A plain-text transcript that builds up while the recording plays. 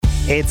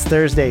It's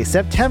Thursday,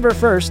 September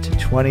 1st,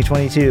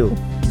 2022.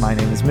 My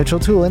name is Mitchell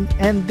Tulin,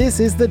 and this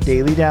is the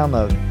Daily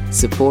Download.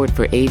 Support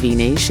for AV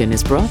Nation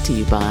is brought to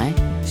you by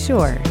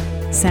Sure.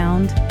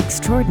 Sound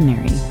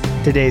extraordinary.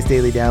 Today's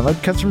Daily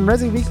Download comes from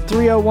Resi Week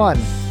 301.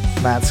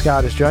 Matt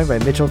Scott is joined by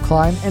Mitchell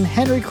Klein and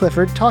Henry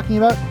Clifford talking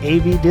about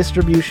AV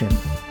distribution.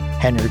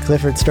 Henry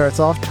Clifford starts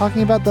off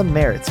talking about the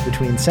merits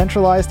between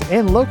centralized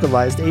and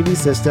localized AV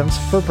systems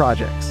for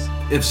projects.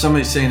 If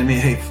somebody's saying to me,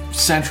 hey,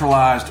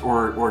 centralized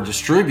or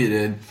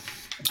distributed,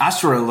 I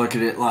sort of look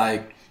at it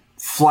like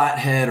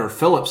flathead or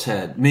Phillips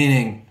head,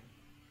 meaning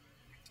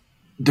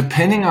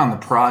depending on the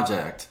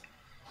project,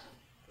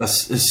 a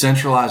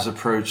centralized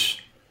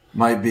approach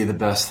might be the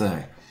best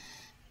thing,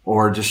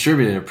 or a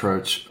distributed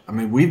approach. I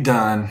mean, we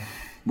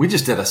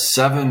just did a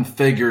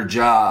 7-figure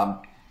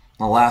job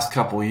in the last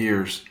couple of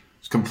years.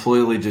 It's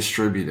completely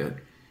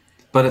distributed,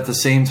 but at the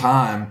same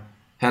time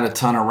had a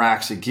ton of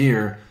racks of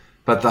gear.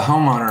 But the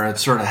homeowner had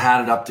sort of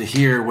had it up to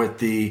here with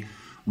the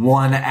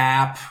one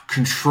app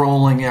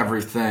controlling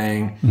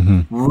everything,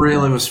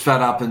 really was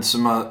fed up in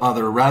some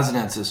other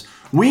residences.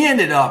 We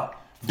ended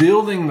up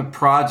building the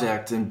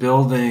project and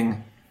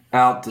building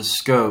out the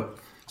scope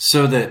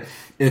so that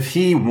if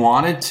he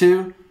wanted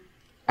to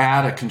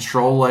add a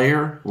control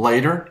layer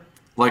later,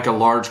 like a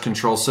large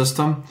control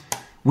system,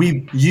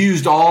 we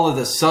used all of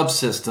the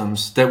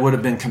subsystems that would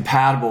have been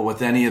compatible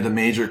with any of the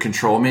major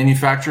control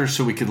manufacturers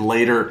so we could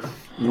later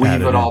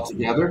weave it all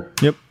together.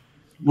 Yep.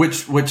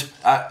 Which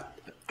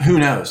who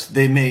knows?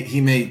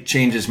 He may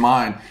change his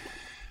mind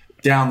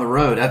down the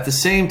road. At the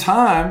same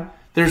time,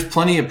 there's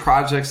plenty of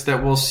projects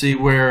that we'll see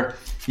where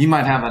you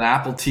might have an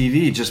Apple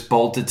TV just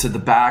bolted to the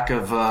back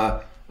of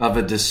a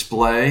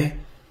display,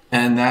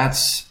 and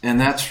that's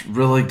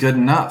really good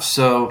enough.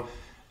 So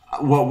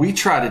what we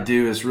try to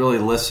do is really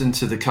listen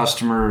to the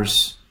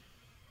customer's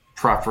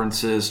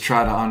preferences,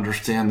 try to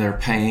understand their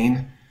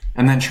pain,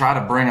 and then try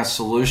to bring a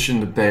solution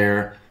to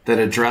bear that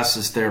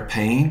addresses their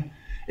pain.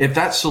 If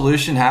that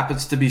solution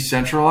happens to be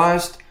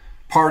centralized,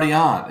 party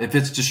on. If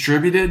it's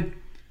distributed,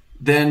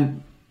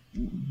 then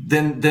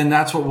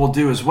that's what we'll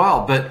do as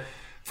well. But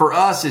for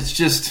us,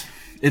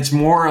 it's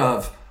more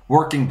of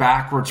working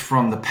backwards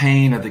from the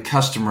pain of the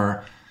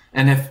customer.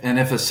 And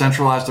if a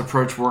centralized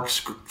approach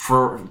works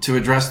to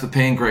address the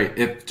pain, great.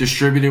 If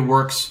distributed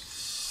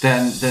works,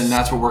 then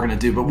that's what we're going to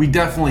do. But we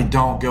definitely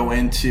don't go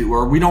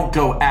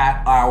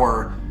at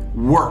our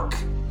work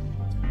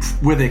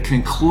with a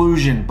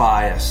conclusion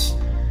bias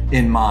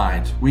in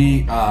mind.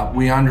 We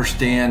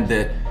understand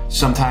that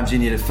sometimes you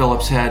need a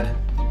Phillips head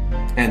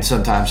and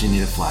sometimes you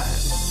need a flathead.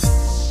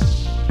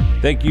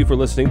 Thank you for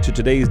listening to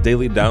today's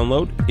Daily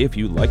Download. If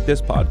you like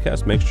this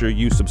podcast, make sure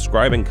you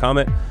subscribe and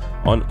comment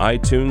on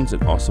iTunes,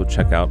 and also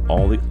check out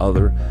all the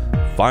other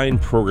fine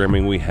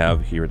programming we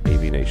have here at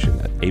AV Nation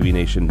at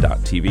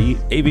avnation.tv,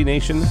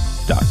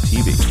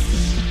 avnation.tv.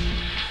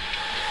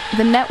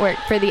 The network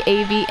for the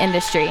AV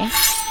industry.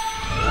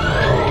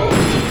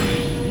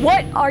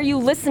 What are you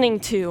listening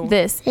to?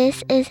 This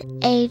is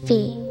AV.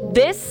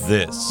 This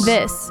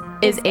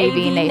is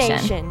AV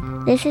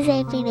Nation. This is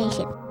AV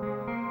Nation.